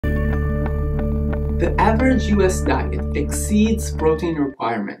The average US diet exceeds protein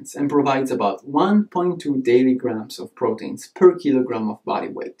requirements and provides about 1.2 daily grams of proteins per kilogram of body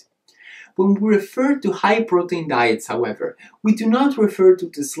weight. When we refer to high protein diets, however, we do not refer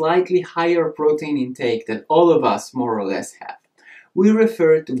to the slightly higher protein intake that all of us more or less have. We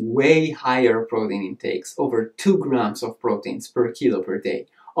refer to way higher protein intakes, over 2 grams of proteins per kilo per day,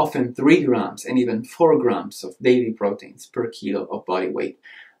 often 3 grams and even 4 grams of daily proteins per kilo of body weight.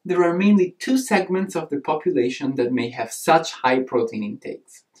 There are mainly two segments of the population that may have such high protein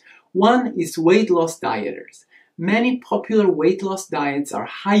intakes. One is weight loss dieters. Many popular weight loss diets are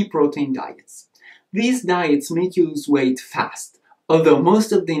high protein diets. These diets make you lose weight fast, although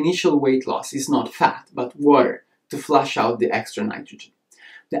most of the initial weight loss is not fat, but water, to flush out the extra nitrogen.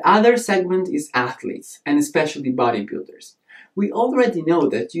 The other segment is athletes, and especially bodybuilders. We already know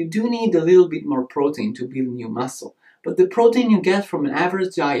that you do need a little bit more protein to build new muscle, but the protein you get from an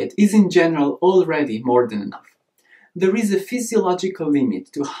average diet is in general already more than enough. There is a physiological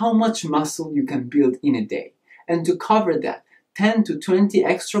limit to how much muscle you can build in a day, and to cover that, 10 to 20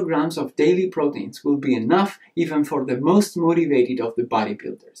 extra grams of daily proteins will be enough even for the most motivated of the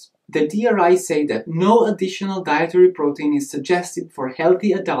bodybuilders. The DRI say that no additional dietary protein is suggested for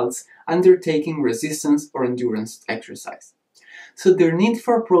healthy adults undertaking resistance or endurance exercise. So their need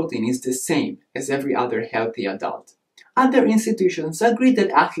for protein is the same as every other healthy adult. Other institutions agree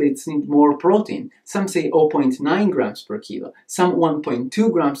that athletes need more protein. Some say 0.9 grams per kilo, some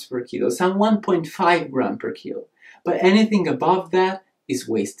 1.2 grams per kilo, some 1.5 grams per kilo. But anything above that is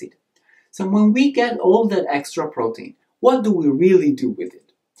wasted. So when we get all that extra protein, what do we really do with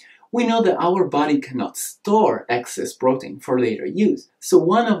it? We know that our body cannot store excess protein for later use. So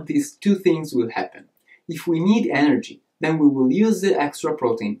one of these two things will happen. If we need energy, then we will use the extra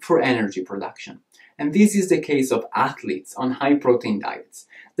protein for energy production. And this is the case of athletes on high protein diets.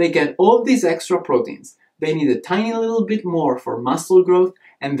 They get all these extra proteins, they need a tiny little bit more for muscle growth,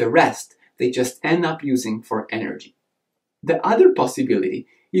 and the rest they just end up using for energy. The other possibility,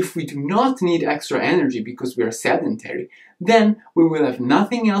 if we do not need extra energy because we are sedentary, then we will have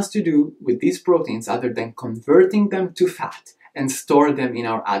nothing else to do with these proteins other than converting them to fat and store them in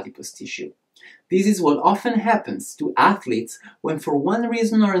our adipose tissue. This is what often happens to athletes when for one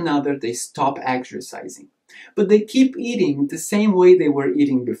reason or another they stop exercising. But they keep eating the same way they were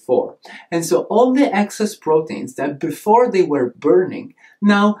eating before. And so all the excess proteins that before they were burning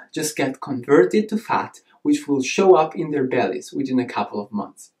now just get converted to fat, which will show up in their bellies within a couple of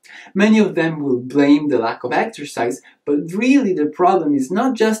months. Many of them will blame the lack of exercise, but really the problem is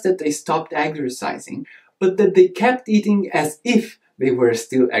not just that they stopped exercising, but that they kept eating as if they were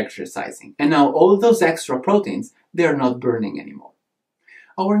still exercising. And now all those extra proteins, they are not burning anymore.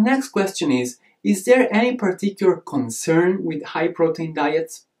 Our next question is there any particular concern with high protein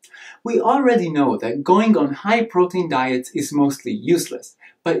diets? We already know that going on high protein diets is mostly useless,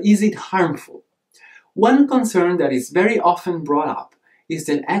 but is it harmful? One concern that is very often brought up is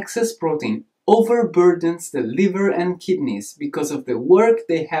that excess protein overburdens the liver and kidneys because of the work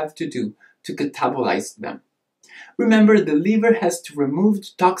they have to do to catabolize them. Remember, the liver has to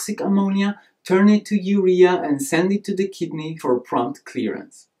remove toxic ammonia, turn it to urea, and send it to the kidney for prompt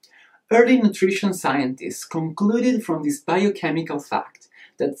clearance. Early nutrition scientists concluded from this biochemical fact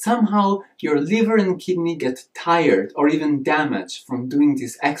that somehow your liver and kidney get tired or even damaged from doing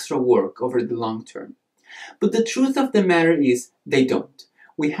this extra work over the long term. But the truth of the matter is they don't.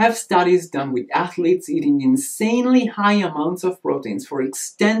 We have studies done with athletes eating insanely high amounts of proteins for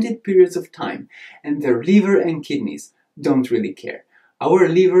extended periods of time, and their liver and kidneys don't really care. Our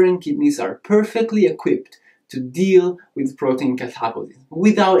liver and kidneys are perfectly equipped to deal with protein catabolism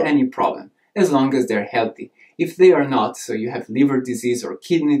without any problem, as long as they're healthy. If they are not, so you have liver disease or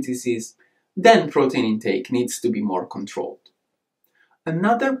kidney disease, then protein intake needs to be more controlled.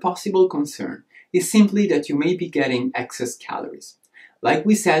 Another possible concern is simply that you may be getting excess calories. Like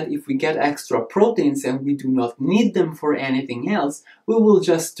we said, if we get extra proteins and we do not need them for anything else, we will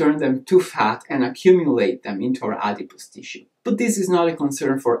just turn them to fat and accumulate them into our adipose tissue. But this is not a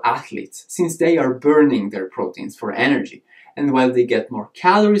concern for athletes, since they are burning their proteins for energy. And while they get more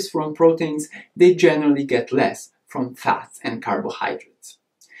calories from proteins, they generally get less from fats and carbohydrates.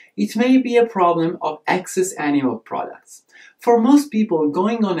 It may be a problem of excess animal products. For most people,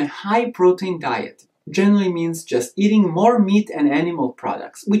 going on a high protein diet generally means just eating more meat and animal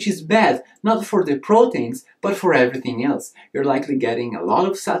products, which is bad, not for the proteins, but for everything else. You're likely getting a lot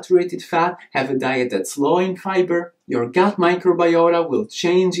of saturated fat, have a diet that's low in fiber, your gut microbiota will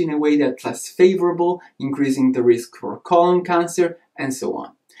change in a way that's less favorable, increasing the risk for colon cancer, and so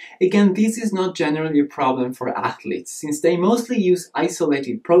on. Again, this is not generally a problem for athletes, since they mostly use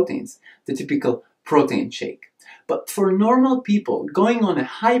isolated proteins, the typical protein shake. But for normal people going on a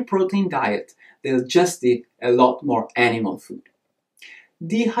high protein diet, they'll just eat a lot more animal food.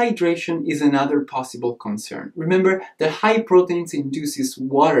 Dehydration is another possible concern. Remember that high proteins induces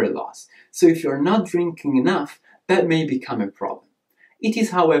water loss, so if you're not drinking enough, that may become a problem. It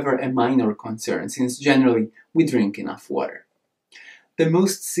is, however, a minor concern since generally we drink enough water. The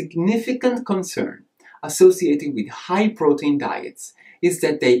most significant concern associated with high protein diets is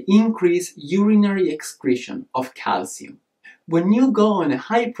that they increase urinary excretion of calcium. When you go on a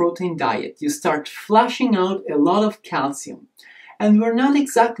high protein diet, you start flushing out a lot of calcium. And we're not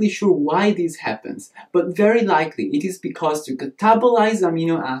exactly sure why this happens, but very likely it is because to catabolize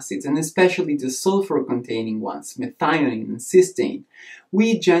amino acids, and especially the sulfur-containing ones, methionine and cysteine,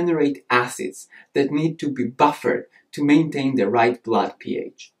 we generate acids that need to be buffered to maintain the right blood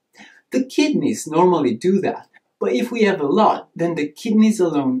pH. The kidneys normally do that, but if we have a lot, then the kidneys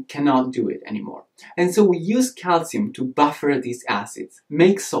alone cannot do it anymore. And so we use calcium to buffer these acids,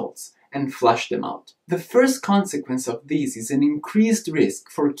 make salts, and flush them out. The first consequence of this is an increased risk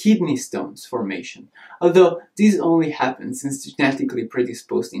for kidney stones formation, although this only happens in genetically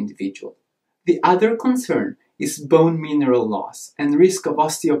predisposed individuals. The other concern is bone mineral loss and risk of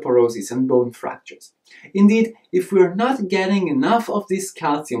osteoporosis and bone fractures. Indeed, if we're not getting enough of this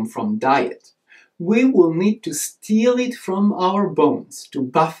calcium from diet, we will need to steal it from our bones to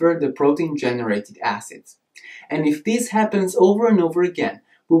buffer the protein-generated acids. And if this happens over and over again,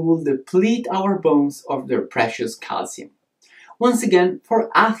 we will deplete our bones of their precious calcium. Once again,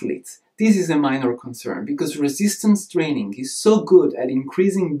 for athletes, this is a minor concern because resistance training is so good at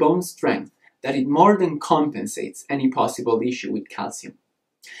increasing bone strength that it more than compensates any possible issue with calcium.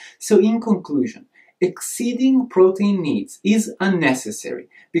 So in conclusion, exceeding protein needs is unnecessary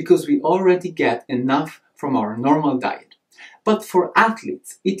because we already get enough from our normal diet. But for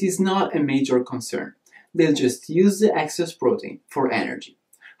athletes, it is not a major concern. They'll just use the excess protein for energy.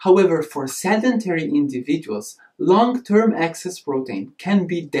 However, for sedentary individuals, long-term excess protein can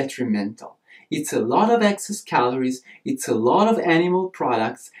be detrimental. It's a lot of excess calories, it's a lot of animal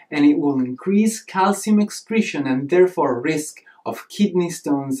products, and it will increase calcium excretion and therefore risk of kidney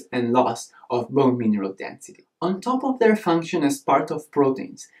stones and loss of bone mineral density. On top of their function as part of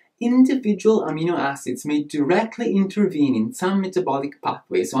proteins, individual amino acids may directly intervene in some metabolic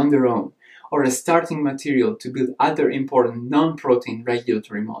pathways on their own, or a starting material to build other important non-protein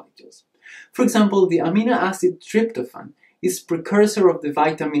regulatory molecules. For example, the amino acid tryptophan is precursor of the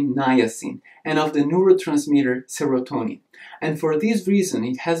vitamin niacin and of the neurotransmitter serotonin, and for this reason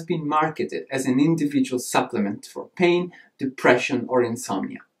it has been marketed as an individual supplement for pain, depression, or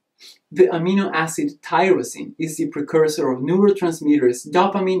insomnia. The amino acid tyrosine is the precursor of neurotransmitters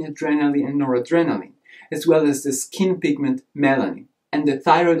dopamine, adrenaline, and noradrenaline, as well as the skin pigment melanin, and the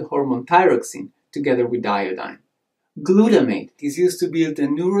thyroid hormone thyroxine together with iodine. Glutamate is used to build the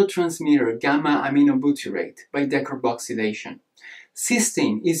neurotransmitter gamma-aminobutyrate by decarboxylation.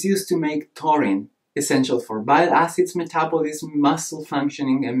 Cysteine is used to make taurine, essential for bile acids metabolism, muscle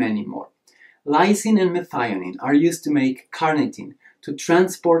functioning, and many more. Lysine and methionine are used to make carnitine to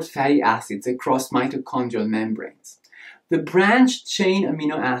transport fatty acids across mitochondrial membranes. The branched chain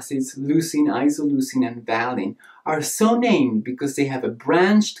amino acids leucine, isoleucine, and valine are so named because they have a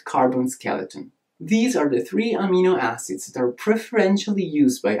branched carbon skeleton. These are the three amino acids that are preferentially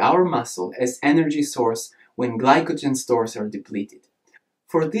used by our muscle as energy source when glycogen stores are depleted.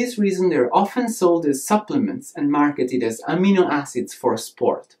 For this reason, they are often sold as supplements and marketed as amino acids for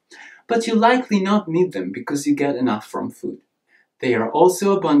sport. But you likely not need them because you get enough from food. They are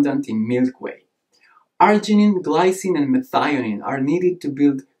also abundant in milk whey. Arginine, glycine, and methionine are needed to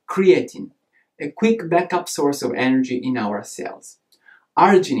build creatine, a quick backup source of energy in our cells.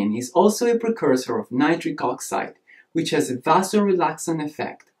 Arginine is also a precursor of nitric oxide, which has a vasorelaxant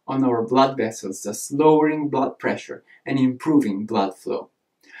effect on our blood vessels, thus lowering blood pressure and improving blood flow.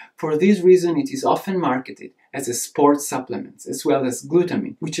 For this reason, it is often marketed as a sports supplement, as well as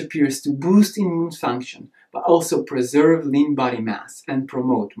glutamine, which appears to boost immune function, but also preserve lean body mass and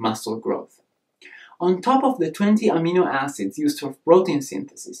promote muscle growth. On top of the 20 amino acids used for protein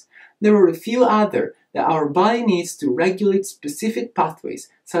synthesis, there are a few other that our body needs to regulate specific pathways,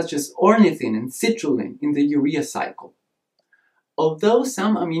 such as ornithine and citrulline in the urea cycle. Although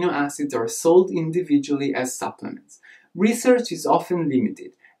some amino acids are sold individually as supplements, research is often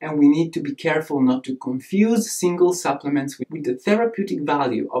limited, and we need to be careful not to confuse single supplements with the therapeutic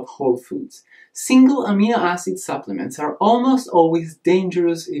value of whole foods. Single amino acid supplements are almost always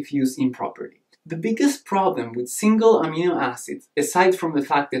dangerous if used improperly. The biggest problem with single amino acids, aside from the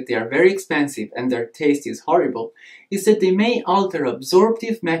fact that they are very expensive and their taste is horrible, is that they may alter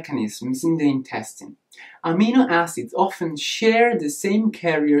absorptive mechanisms in the intestine. Amino acids often share the same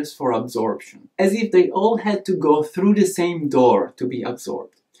carriers for absorption, as if they all had to go through the same door to be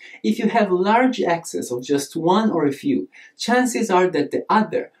absorbed. If you have large excess of just one or a few, chances are that the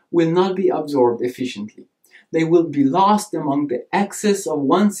other will not be absorbed efficiently. They will be lost among the excess of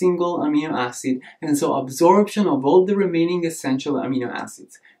one single amino acid, and so absorption of all the remaining essential amino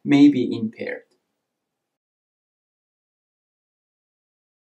acids may be impaired.